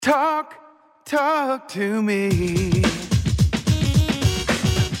Talk to me.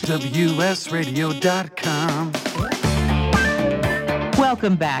 WSRadio.com.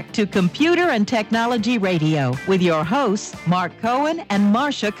 Welcome back to Computer and Technology Radio with your hosts, Mark Cohen and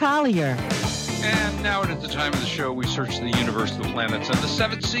Marcia Collier. And now it is the time of the show we search the universe, the planets, and the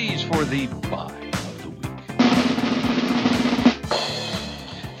seven seas for the buy of the week.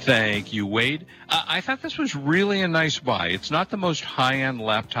 Thank you, Wade. I thought this was really a nice buy. It's not the most high-end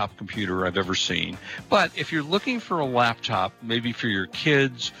laptop computer I've ever seen, but if you're looking for a laptop, maybe for your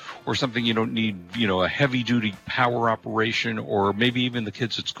kids or something you don't need, a heavy-duty power operation, or maybe even the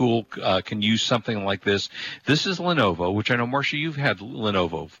kids at school can use something like this. This is Lenovo, which I know, Marcia, you've had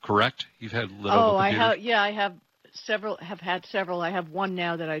Lenovo, correct? You've had Lenovo computers? I have. Yeah, I have several. Have had several. I have one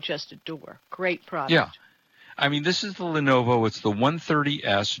now that I just adore. Great product. Yeah. I mean, this is the Lenovo. It's the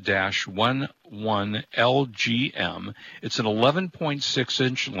 130S-11LGM. It's an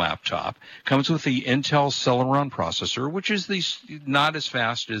 11.6-inch laptop. Comes with the Intel Celeron processor, which is not as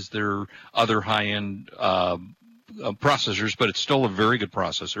fast as their other high-end processors, but it's still a very good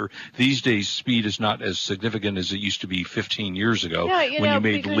processor. These days, speed is not as significant as it used to be 15 years ago when you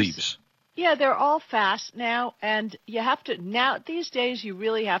made the leaps. Yeah, they're all fast now, and you have to these days you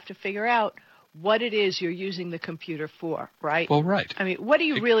really have to figure out what it is you're using the computer for, right? Well, right. I mean, what are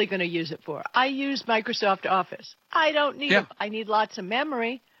you really going to use it for? I use Microsoft Office. I don't need I need lots of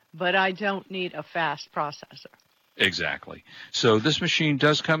memory, but I don't need a fast processor. Exactly. So this machine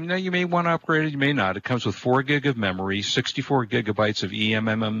does come, now you may want to upgrade it, you may not. It comes with 4 gig of memory, 64 gigabytes of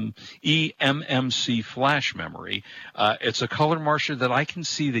eMMC flash memory. It's a color, Marcia, that I can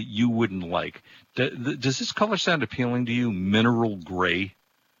see that you wouldn't like. Does this color sound appealing to you, mineral gray?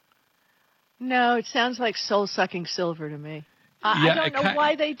 No, it sounds like soul-sucking silver to me. I don't know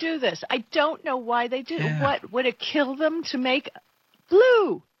why they do this. I don't know why they do. Yeah. What, would it kill them to make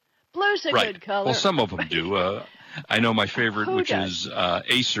blue? Blue's a good color. Well, some of them do. I know my favorite, is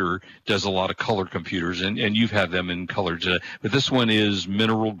Acer, does a lot of color computers, and you've had them in color. But this one is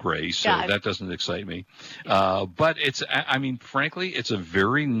mineral gray, so that doesn't excite me. But frankly, it's a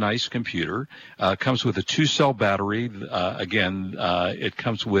very nice computer. Comes with a 2-cell battery. It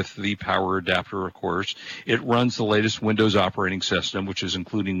comes with the power adapter, of course. It runs the latest Windows operating system, which is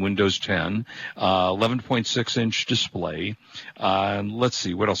including Windows 10, 11.6-inch display. Let's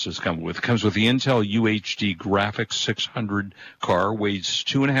see, what else does it come with? It comes with the Intel UHD graphics 600 car, weighs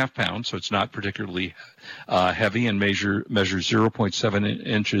 2.5 pounds, so it's not particularly heavy, and measures 0.7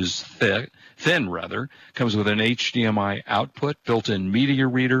 inches thin. Comes with an HDMI output, built-in media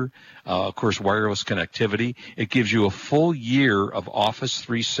reader, of course, wireless connectivity. It gives you a full year of Office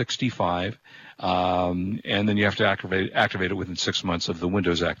 365. And then you have to activate it within 6 months of the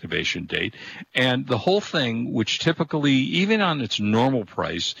Windows activation date. And the whole thing, which typically, even on its normal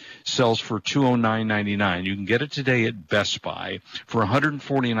price, sells for $209.99. You can get it today at Best Buy for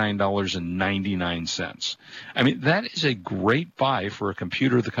 $149.99. I mean, that is a great buy for a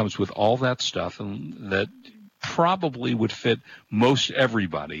computer that comes with all that stuff and that probably would fit most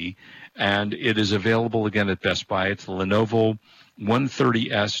everybody. And it is available again at Best Buy. It's the Lenovo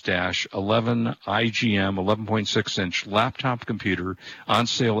 130S-11 IGM 11.6-inch laptop computer on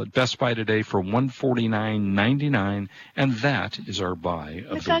sale at Best Buy today for $149.99, and that is our buy of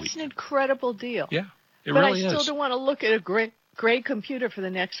the week. That's an incredible deal. Yeah, it really is. But I still don't want to look at a gray computer for the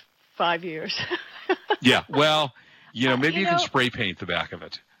next 5 years. Yeah, well, maybe you can spray paint the back of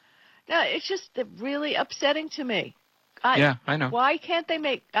it. No, it's just really upsetting to me. I know. Why can't they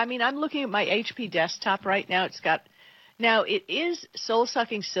make? I mean, I'm looking at my HP desktop right now. Now, it is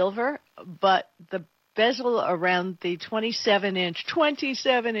soul-sucking silver, but the bezel around the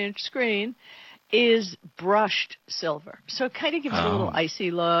 27-inch screen is brushed silver. So it kind of gives it a little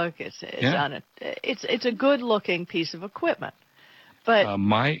icy look. It's a good-looking piece of equipment. But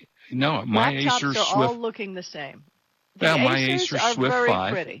my laptops Acer are Swift, all looking the same. my Acer are Swift very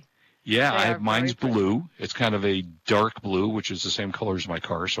 5. Pretty. Yeah, mine's blue. It's kind of a dark blue, which is the same color as my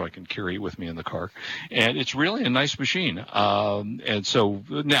car, so I can carry it with me in the car. And it's really a nice machine. And so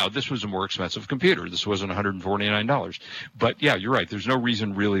now this was a more expensive computer. This wasn't $149. But, yeah, you're right. There's no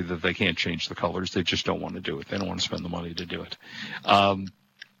reason really that they can't change the colors. They just don't want to do it. They don't want to spend the money to do it.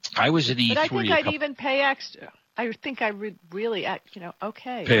 I was at E3. But I think I'd even pay extra. I think I would really,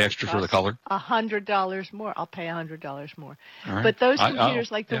 okay. Pay extra for the color? $100 more. I'll pay $100 more. Right. But those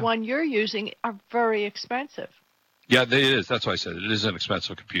computers like the one you're using are very expensive. Yeah, it is. That's why I said it is an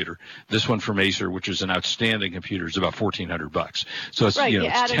expensive computer. This one from Acer, which is an outstanding computer, is about $1,400. So it's right.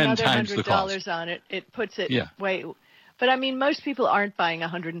 It's 10 times the cost. $100 on it. It puts it way. But I mean, most people aren't buying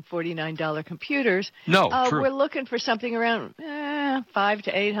 $149 computers. No, true. We're looking for something around $500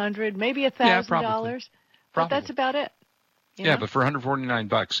 to $800, maybe $1,000. Yeah, probably. But that's about it. Yeah, but for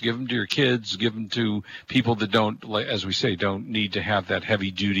 $149, give them to your kids, give them to people that don't, as we say, don't need to have that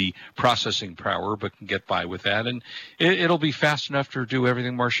heavy-duty processing power, but can get by with that. And it'll be fast enough to do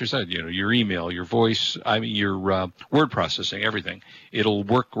everything Marcia said, your email, your voice, your word processing, everything. It'll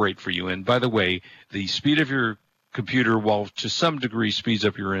work great for you. And by the way, the speed of your computer, while to some degree speeds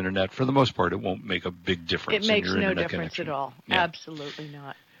up your internet, for the most part, it won't make a big difference. It makes in your no internet difference connection. at all. Yeah. Absolutely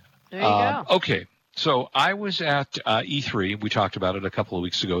not. There you go. Okay. So I was at E3. We talked about it a couple of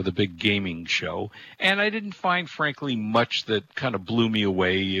weeks ago, the big gaming show, and I didn't find, frankly, much that kind of blew me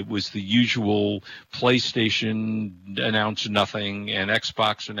away. It was the usual PlayStation announced nothing, and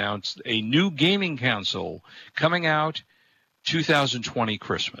Xbox announced a new gaming console coming out 2020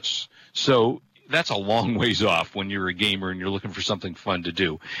 Christmas. So that's a long ways off when you're a gamer and you're looking for something fun to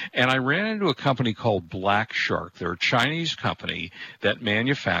do. And I ran into a company called Black Shark. They're a Chinese company that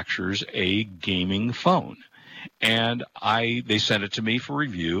manufactures a gaming phone. And they sent it to me for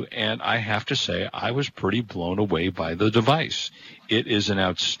review, and I have to say I was pretty blown away by the device. It is an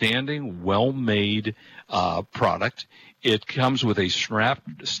outstanding, well-made product. It comes with a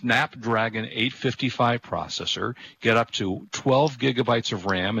Snapdragon 855 processor, get up to 12 gigabytes of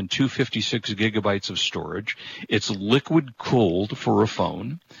RAM and 256 gigabytes of storage. It's liquid cooled for a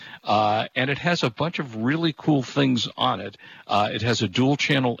phone, and it has a bunch of really cool things on it. It has a dual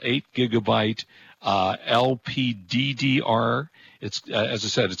channel 8 gigabyte LPDDR. It's as I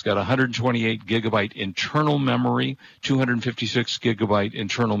said, it's got 128 gigabyte internal memory, 256 gigabyte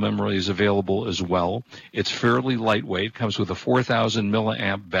internal memory is available as well. It's fairly lightweight, comes with a 4,000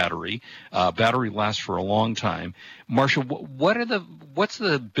 milliamp battery. Battery lasts for a long time. Marcia, what's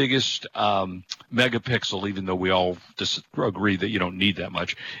the biggest megapixel, even though we all agree that you don't need that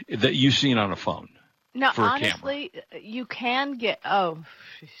much, that you've seen on a phone? Now, for a honestly, camera? You can get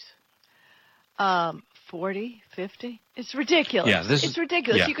 40, 50. It's ridiculous. Yeah, it's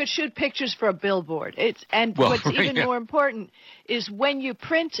ridiculous. Yeah. You could shoot pictures for a billboard. What's even more important is when you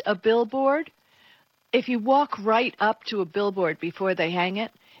print a billboard, if you walk right up to a billboard before they hang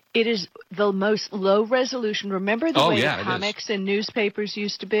it, it is the most low resolution. Remember the way the comics and newspapers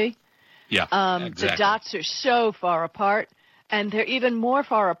used to be? Yeah, exactly. The dots are so far apart, and they're even more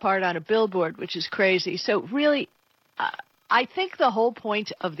far apart on a billboard, which is crazy. So really, I think the whole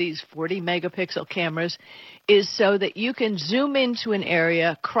point of these 40-megapixel cameras is so that you can zoom into an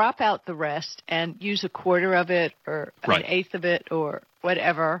area, crop out the rest, and use a quarter of it or an eighth of it or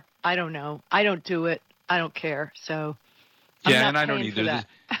whatever. I don't know. I don't do it. I don't care. So I'm not paying for that.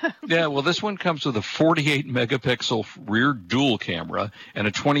 Yeah, well, this one comes with a 48-megapixel rear dual camera and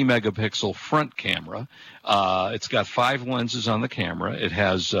a 20-megapixel front camera. It's got 5 lenses on the camera. It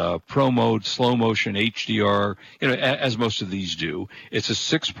has Pro Mode, slow motion, HDR, as most of these do. It's a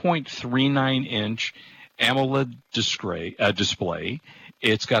 6.39-inch AMOLED display.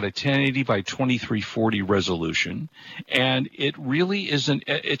 It's got a 1080 by 2340 resolution, and it really isn't.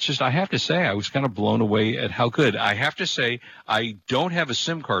 It's just, I have to say, I was kind of blown away at how good. I have to say, I don't have a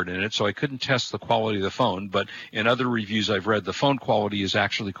SIM card in it, so I couldn't test the quality of the phone. But in other reviews I've read, the phone quality is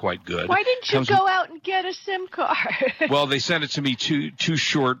actually quite good. Why didn't you go out and get a SIM card? Well, they sent it to me too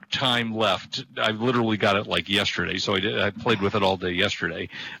short time left. I literally got it like yesterday, so I played with it all day yesterday.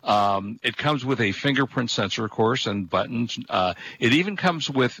 It comes with a fingerprint sensor, of course, and buttons. It even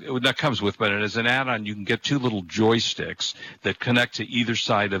but as an add-on, you can get 2 little joysticks that connect to either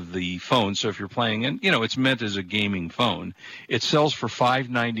side of the phone. So if you're playing, and it's meant as a gaming phone, it sells for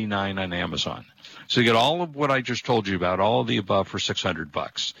 $5.99 on Amazon. So you get all of what I just told you about, all of the above for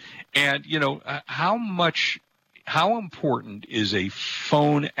 $600. And how important is a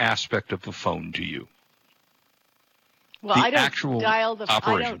phone aspect of the phone to you? Well, I don't dial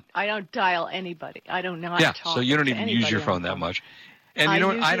operation. I don't dial anybody. I don't know how to talk. Yeah, so you don't even use your phone that much. And I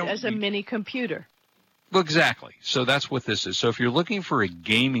use it as a mini computer. Well, exactly. So that's what this is. So if you're looking for a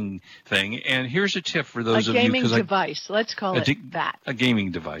gaming thing, and here's a tip for those of you. A gaming device. Let's call it that. A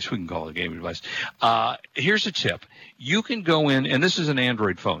gaming device. We can call it a gaming device. Here's a tip. You can go in, and this is an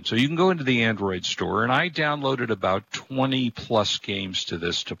Android phone, so you can go into the Android store, and I downloaded about 20-plus games to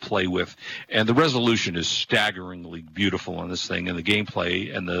this to play with, and the resolution is staggeringly beautiful on this thing, and the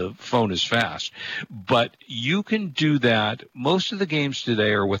gameplay and the phone is fast. But you can do that. Most of the games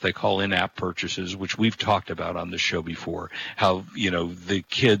today are what they call in-app purchases, which we've talked about on the show before, how, the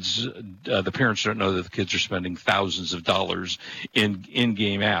kids, the parents don't know that the kids are spending thousands of dollars in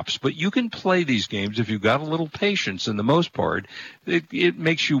in-game apps. But you can play these games if you've got a little patience in the most part, it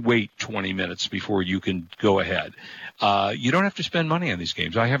makes you wait 20 minutes before you can go ahead. You don't have to spend money on these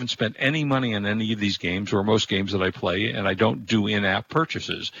games. I haven't spent any money on any of these games or most games that I play, and I don't do in-app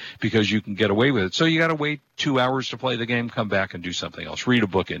purchases because you can get away with it. So you got to wait 2 hours to play the game, come back and do something else, read a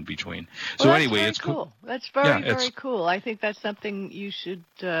book in between. Well, so anyway, it's cool. That's very cool. I think that's something you should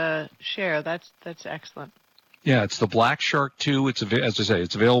share. That's excellent. Yeah, it's the Black Shark 2. It's, as I say,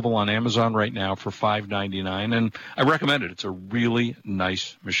 it's available on Amazon right now for $5.99, and I recommend it. It's a really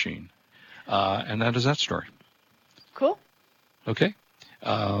nice machine. And that is that story. Cool. Okay.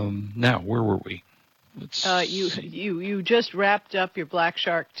 Now, where were we? You just wrapped up your Black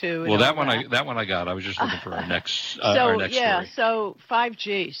Shark 2. Well, that one I got. I was just looking for our next story. So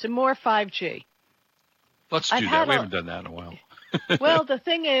 5G, some more 5G. Let's do that. We haven't done that in a while. Well, the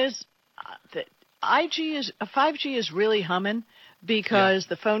thing is that 5G is really humming because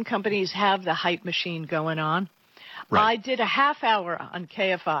the phone companies have the hype machine going on. Right. I did a half hour on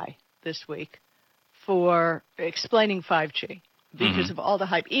KFI this week for explaining 5G because of all the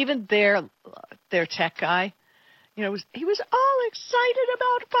hype. Even their tech guy, he was all excited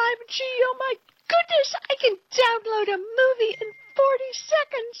about 5G. Oh my goodness, I can download a movie in 40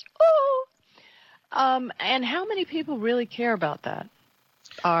 seconds. Oh. And how many people really care about that?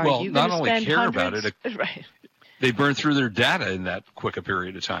 Well, not only care about it, right. They burn through their data in that quick a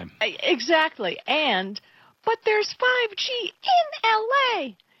period of time. Exactly. But there's 5G in LA.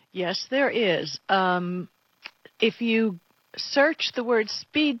 Yes, there is. If you search the word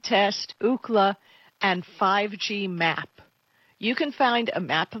speed test, Ookla, and 5G map, you can find a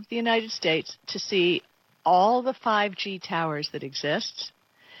map of the United States to see all the 5G towers that exist.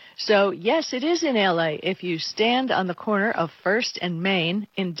 So, yes, it is in L.A. if you stand on the corner of 1st and Main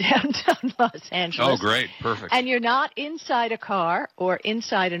in downtown Los Angeles. Oh, great. Perfect. And you're not inside a car or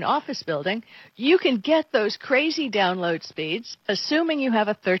inside an office building, you can get those crazy download speeds, assuming you have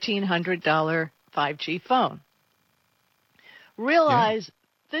a $1,300 5G phone. Realize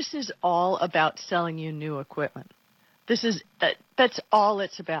this is all about selling you new equipment. That's all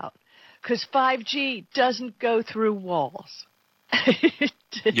it's about. Because 5G doesn't go through walls.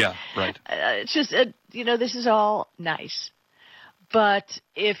 Yeah, right. It's just, this is all nice. But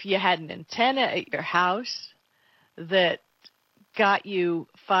if you had an antenna at your house that got you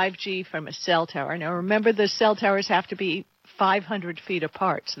 5G from a cell tower, now remember the cell towers have to be 500 feet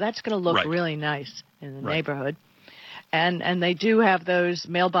apart, so that's going to look really nice in the neighborhood. And they do have those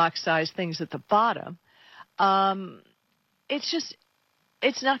mailbox-sized things at the bottom. It's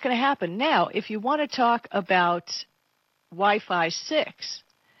not going to happen. Now, if you want to talk about Wi-Fi 6,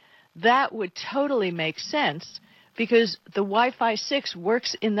 that would totally make sense because the Wi-Fi 6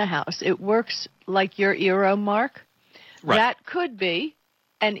 works in the house. It works like your Eero, Mark. Right. That could be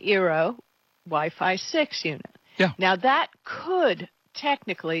an Eero Wi-Fi 6 unit. Yeah. Now, that could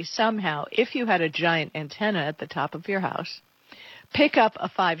technically somehow, if you had a giant antenna at the top of your house, pick up a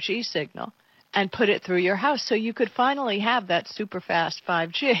 5G signal and put it through your house so you could finally have that super fast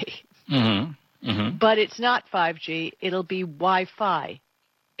 5G. Mm-hmm. Mm-hmm. But it's not 5G. It'll be Wi-Fi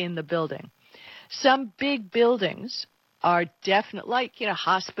in the building. Some big buildings are definite, like,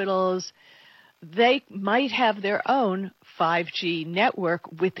 hospitals, they might have their own 5G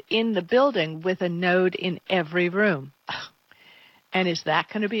network within the building with a node in every room. And is that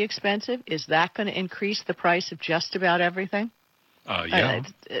going to be expensive? Is that going to increase the price of just about everything? Yeah.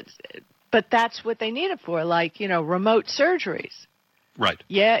 But that's what they need it for, like, remote surgeries. Right.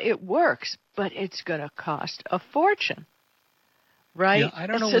 Yeah, it works, but it's going to cost a fortune, right? Yeah, I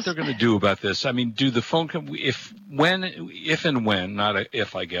don't know what they're going to do about this. I mean, do the phone when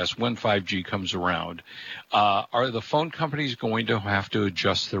 5G comes around, are the phone companies going to have to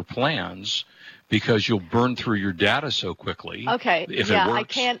adjust their plans because you'll burn through your data so quickly? Okay. If it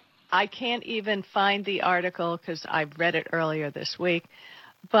works. I can't even find the article because I read it earlier this week.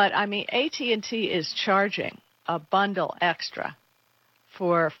 But I mean, AT&T is charging a bundle extra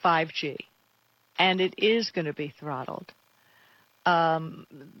for 5G, and it is going to be throttled.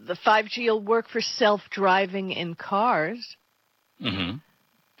 The 5G will work for self-driving in cars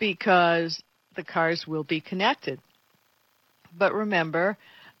because the cars will be connected. But remember,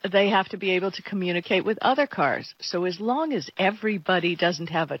 they have to be able to communicate with other cars. So as long as everybody doesn't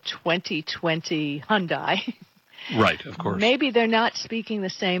have a 2020 Hyundai, right, of course, maybe they're not speaking the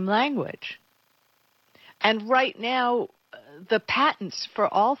same language. And right now, the patents for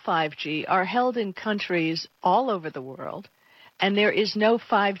all 5G are held in countries all over the world, and there is no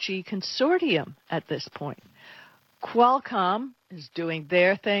 5G consortium at this point. Qualcomm is doing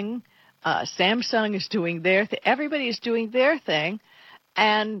their thing. Samsung is doing their thing. Everybody is doing their thing.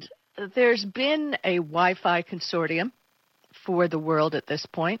 And there's been a Wi-Fi consortium for the world at this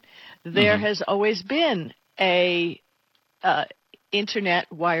point. There has always been a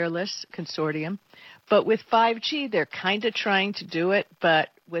internet wireless consortium. But with 5G, they're kind of trying to do it. But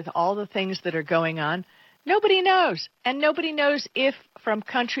with all the things that are going on, nobody knows. And nobody knows if from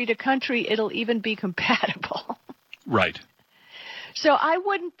country to country it'll even be compatible. Right. So I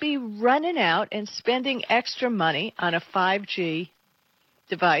wouldn't be running out and spending extra money on a 5G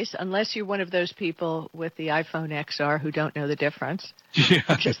device unless you're one of those people with the iPhone XR who don't know the difference. Yeah,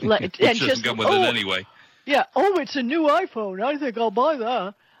 which doesn't come with it anyway. Yeah, it's a new iPhone. I think I'll buy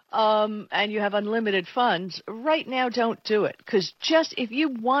that. And you have unlimited funds. Right now, don't do it. Because just if you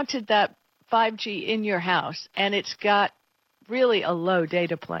wanted that 5G in your house and it's got really a low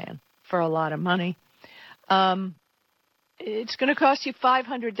data plan for a lot of money, it's going to cost you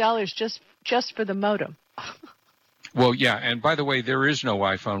 $500 just for the modem. Well, yeah, and by the way, there is no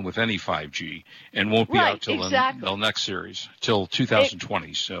iPhone with any 5G and won't be out till the next series, till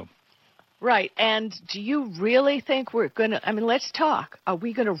 2020. Right, and do you really think we're going to, let's talk. Are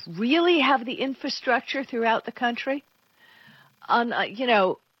we going to really have the infrastructure throughout the country?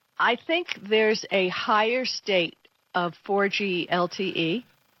 I think there's a higher state of 4G LTE,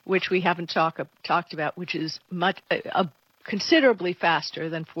 which we haven't talked about, which is considerably faster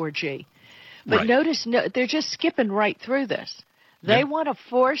than 4G. But notice, they're just skipping right through this. They want to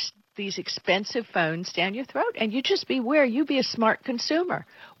force these expensive phones down your throat, and you just beware. You be a smart consumer.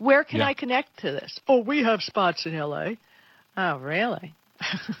 Where can I connect to this? Oh, we have spots in L.A. Oh, really?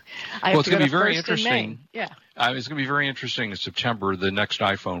 It's going to be very interesting. Yeah. It's going to be very interesting in September. The next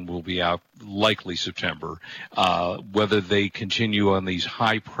iPhone will be out, likely September. Whether they continue on these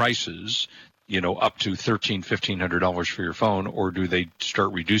high prices, up to $1,300, $1,500 for your phone, or do they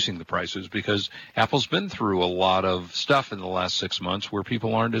start reducing the prices? Because Apple's been through a lot of stuff in the last 6 months where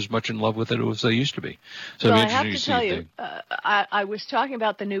people aren't as much in love with it as they used to be. So I have to tell you, I was talking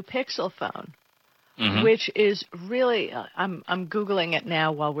about the new Pixel phone, which is really, I'm Googling it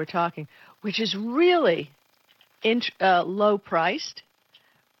now while we're talking, which is really low priced,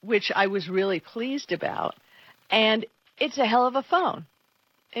 which I was really pleased about. And it's a hell of a phone.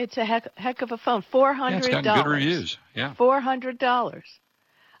 It's a heck of a phone. $400. It's gotten good reviews. Yeah. $400.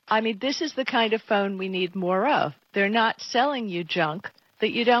 This is the kind of phone we need more of. They're not selling you junk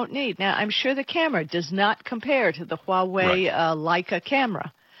that you don't need. Now, I'm sure the camera does not compare to the Huawei Leica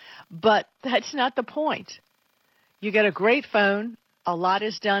camera, but that's not the point. You get a great phone. A lot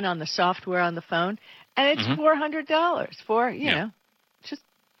is done on the software on the phone, and it's $400 for just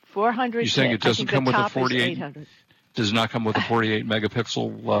 $400. You're saying it doesn't come with a 48? Does not come with a 48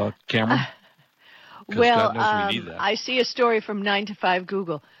 megapixel camera? Well, I see a story from 9 to 5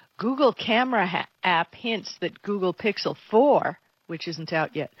 Google. Google Camera app hints that Google Pixel 4, which isn't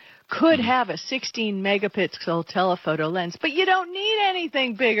out yet, could have a 16 megapixel telephoto lens, but you don't need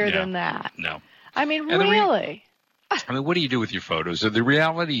anything bigger than that. No. Really? What do you do with your photos? So the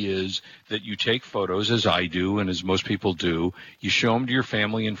reality is that you take photos, as I do and as most people do. You show them to your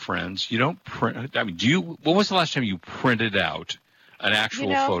family and friends. You don't print. When was the last time you printed out an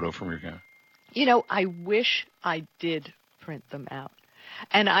actual photo from your camera? I wish I did print them out.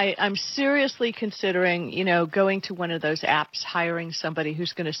 And I'm seriously considering, going to one of those apps, hiring somebody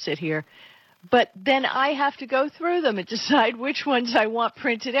who's going to sit here. But then I have to go through them and decide which ones I want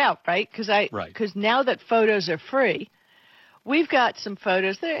printed out, right? Because now that photos are free, we've got some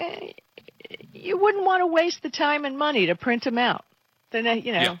photos that you wouldn't want to waste the time and money to print them out. Then,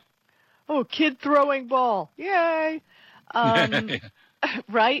 kid throwing ball, yay!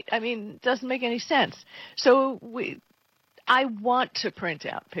 Right? It doesn't make any sense. So I want to print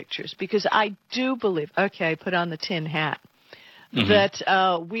out pictures because I do believe. Okay, put on the tin hat.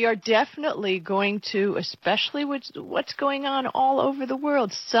 That we are definitely going to, especially with what's going on all over the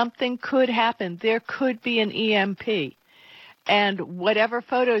world, something could happen. There could be an EMP. And whatever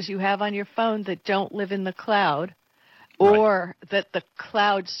photos you have on your phone that don't live in the cloud, or that the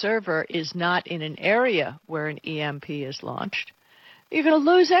cloud server is not in an area where an EMP is launched, you're going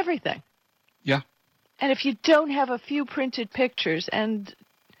to lose everything. Yeah. And if you don't have a few printed pictures and...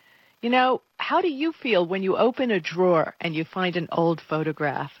 how do you feel when you open a drawer and you find an old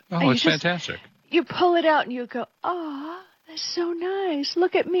photograph? Oh, it's fantastic. You pull it out and you go, oh, that's so nice.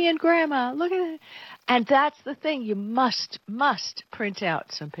 Look at me and Grandma. Look at it. And that's the thing. You must print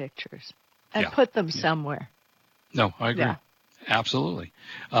out some pictures and put them somewhere. No, I agree. Yeah. Absolutely.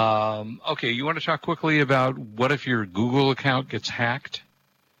 Okay, you want to talk quickly about what if your Google account gets hacked?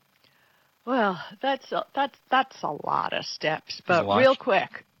 Well, that's a lot of steps, but real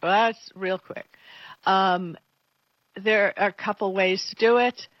quick. That's real quick. There are a couple ways to do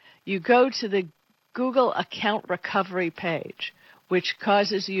it. you go to the Google account recovery page, which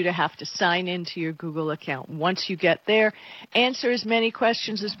causes you to have to sign into your Google account. Once you get there, answer as many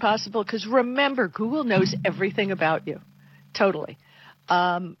questions as possible, because remember, Google knows everything about you, totally.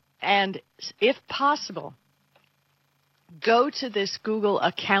 And if possible, go to this Google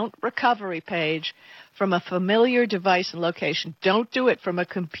account recovery page from a familiar device and location. Don't do it from a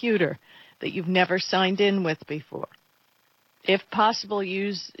computer that you've never signed in with before. If possible,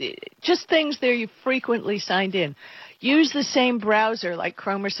 use just things there you frequently signed in. Use the same browser like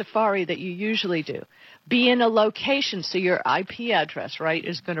Chrome or Safari that you usually do. Be in a location so your IP address, right,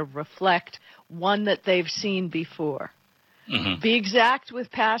 is going to reflect one that they've seen before. Mm-hmm. Be exact with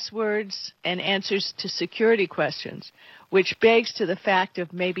passwords and answers to security questions, which begs to the fact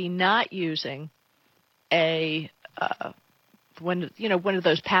of maybe not using one of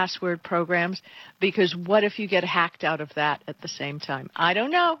those password programs, because what if you get hacked out of that at the same time? I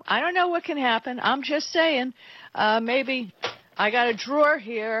don't know what can happen. I'm just saying, maybe I got a drawer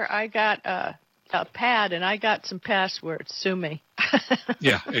here, I got a pad, and I got some passwords. Sue me.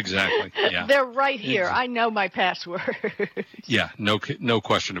 Yeah, exactly. Yeah, they're right here. I know my password. Yeah, no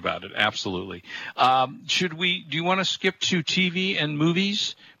question about it. Absolutely. Do you want to skip to TV and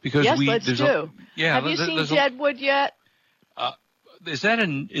movies? Because yes, let's do. Have you seen Deadwood yet? Is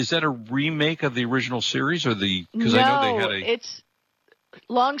that a remake of the original series, or the? Because No, I know they had a. It's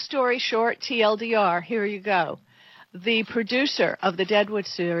long story short. TLDR. Here you go. The producer of the Deadwood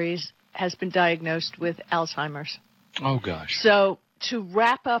series has been diagnosed with Alzheimer's. Oh gosh. So to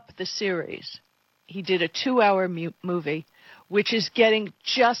wrap up the series, he did a 2-hour movie, which is getting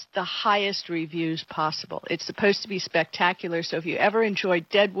just the highest reviews possible. It's supposed to be spectacular, so if you ever enjoyed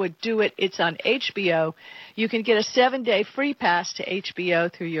Deadwood, do it. It's on HBO. You can get a 7-day free pass to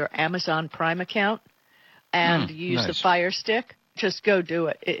HBO through your Amazon Prime account and use the Fire Stick. Just go do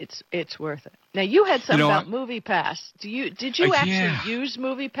it. It's worth it. Now, you had something about Moviepass. Did you actually use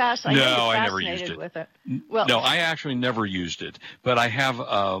Moviepass? No, I never used it. With it. Well, no, I actually never used it, but I have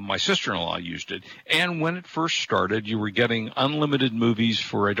my sister-in-law used it. And when it first started, you were getting unlimited movies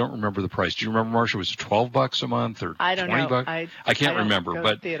for, I don't remember the price. Do you remember, Marsha? Was it $12 a month or I don't $20? know. I can't remember, go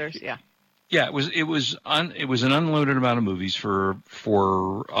but to theaters, yeah. Yeah, it was an unlimited amount of movies for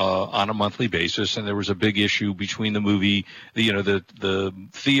on a monthly basis, and there was a big issue between the movie, the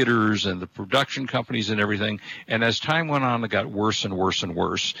theaters and the production companies and everything. And as time went on, it got worse and worse and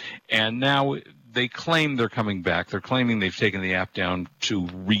worse. And now they claim they're coming back. They're claiming they've taken the app down to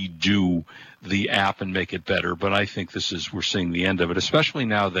redo the app and make it better. But I think we're seeing the end of it, especially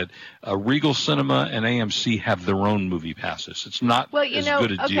now that Regal Cinema and AMC have their own movie passes. It's not as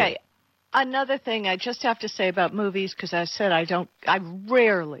good a deal. Another thing I just have to say about movies, because I said I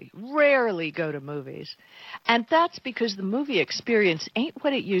rarely go to movies. And that's because the movie experience ain't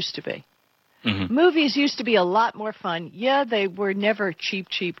what it used to be. Mm-hmm. Movies used to be a lot more fun. Yeah, they were never cheap.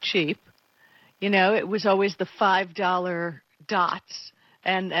 It was always the $5 dots,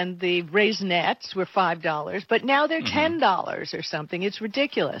 and the Raisinets were $5, but now they're $10 or something. It's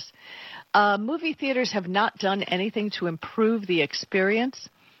ridiculous. Movie theaters have not done anything to improve the experience.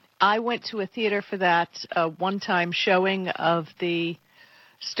 I went to a theater for that one-time showing of the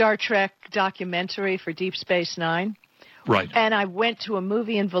Star Trek documentary for Deep Space Nine. Right. And I went to a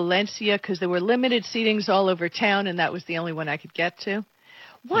movie in Valencia because there were limited seatings all over town, and that was the only one I could get to.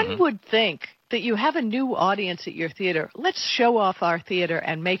 One would think that you have a new audience at your theater. Let's show off our theater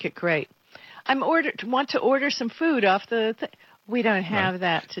and make it great. Want to order some food off the we don't have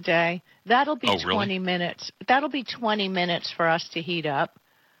that today. That'll be 20 minutes. That'll be 20 minutes for us to heat up.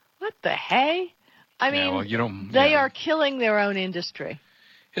 What the hey? I mean, they are killing their own industry.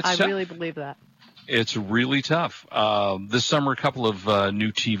 I really believe that. It's really tough. This summer, a couple of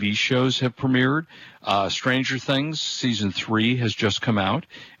new TV shows have premiered. Stranger Things Season 3 has just come out,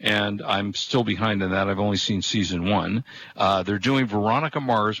 and I'm still behind on that. I've only seen Season 1. They're doing Veronica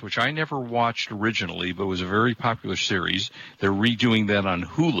Mars, which I never watched originally, but was a very popular series. They're redoing that on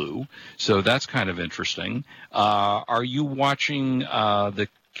Hulu, so that's kind of interesting. Are you watching the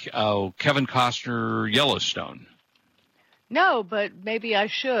Kevin Costner Yellowstone? No, but maybe I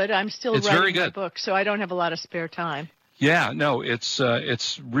should. I'm still writing my book, so I don't have a lot of spare time. Yeah, no, it's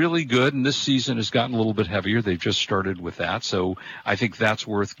really good, and this season has gotten a little bit heavier. They've just started with that, so I think that's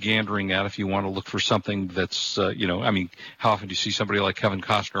worth gandering at if you want to look for something that's, how often do you see somebody like Kevin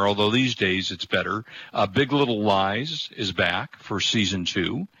Costner? Although these days it's better. Big Little Lies is back for Season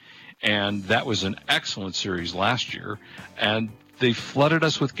 2, and that was an excellent series last year, and they flooded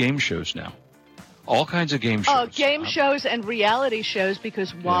us with game shows now. All kinds of game shows. Oh, game shows and reality shows,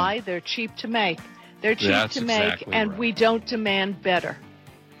 because why? Yeah. They're cheap to make. They're cheap to make, and we don't demand better.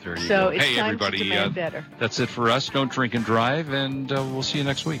 There you so go. it's Hey, time everybody, to demand better. That's it for us. Don't drink and drive, and we'll see you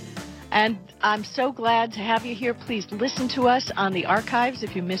next week. And I'm so glad to have you here. Please listen to us on the archives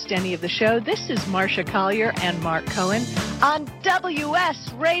if you missed any of the show. This is Marcia Collier and Mark Cohen on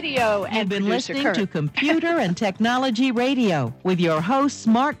WS Radio. You've been listening to Computer and Technology Radio with your hosts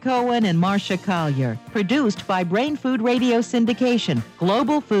Mark Cohen and Marcia Collier. Produced by Brain Food Radio Syndication,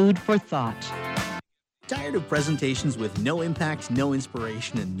 global food for thought. Tired of presentations with no impact, no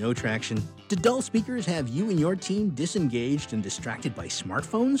inspiration, and no traction? Do dull speakers have you and your team disengaged and distracted by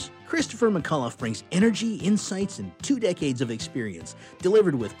smartphones? Christopher McCullough brings energy, insights, and 2 decades of experience,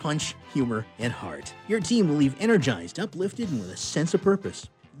 delivered with punch, humor, and heart. Your team will leave energized, uplifted, and with a sense of purpose.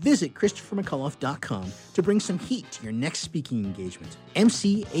 Visit ChristopherMcCullough.com to bring some heat to your next speaking engagement.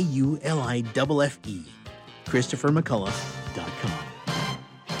 McCulloughe. ChristopherMcCullough.com.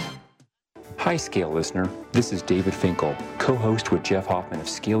 Hi, Scale listener. This is David Finkel, co-host with Jeff Hoffman of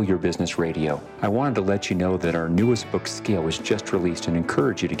Scale Your Business Radio. I wanted to let you know that our newest book, Scale, was just released and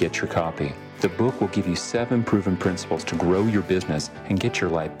encourage you to get your copy. The book will give you 7 proven principles to grow your business and get your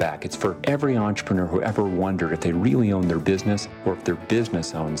life back. It's for every entrepreneur who ever wondered if they really own their business or if their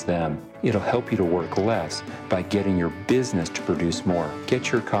business owns them. It'll help you to work less by getting your business to produce more.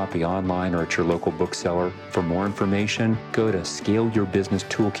 Get your copy online or at your local bookseller. For more information, go to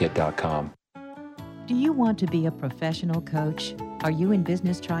scaleyourbusinesstoolkit.com. Do you want to be a professional coach? Are you in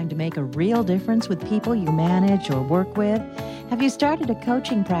business trying to make a real difference with people you manage or work with? Have you started a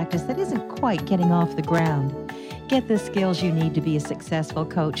coaching practice that isn't quite getting off the ground? Get the skills you need to be a successful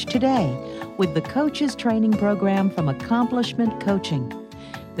coach today with the Coaches Training Program from Accomplishment Coaching.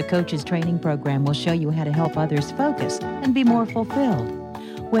 The Coaches Training Program will show you how to help others focus and be more fulfilled.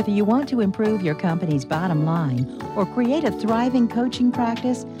 Whether you want to improve your company's bottom line or create a thriving coaching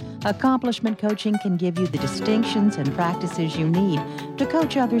practice, Accomplishment Coaching can give you the distinctions and practices you need to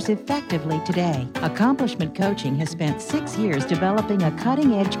coach others effectively today. Accomplishment Coaching has spent 6 years developing a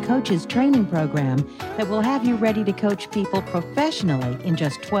cutting-edge coaches training program that will have you ready to coach people professionally in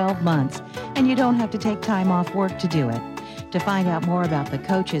just 12 months, and you don't have to take time off work to do it. To find out more about the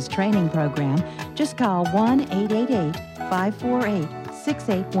coaches training program, just call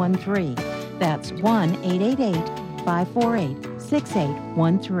 1-888-548-6813. That's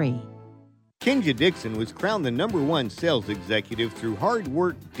 1-888-548-6813. Kenja Dixon was crowned the #1 sales executive through hard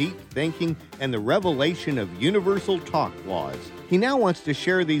work, deep thinking, and the revelation of universal talk laws. He now wants to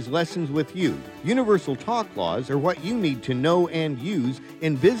share these lessons with you. Universal talk laws are what you need to know and use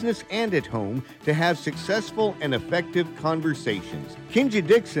in business and at home to have successful and effective conversations. Kenja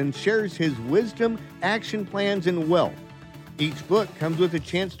Dixon shares his wisdom, action plans, and wealth. Each book comes with a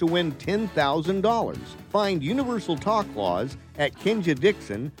chance to win $10,000. Find Universal Talk Laws at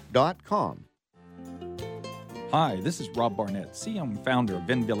KenjaDixon.com. Hi, this is Rob Barnett, CEO and founder of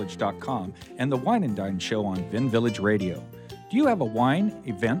VinVillage.com and the Wine and Dine Show on Vin Village Radio. Do you have a wine,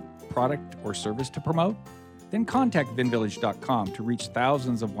 event, product, or service to promote? Then contact VinVillage.com to reach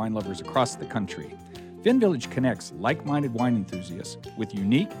thousands of wine lovers across the country. VinVillage connects like-minded wine enthusiasts with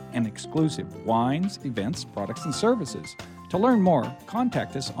unique and exclusive wines, events, products, and services. To learn more,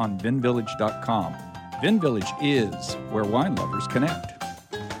 contact us on VinVillage.com. VinVillage is where wine lovers connect.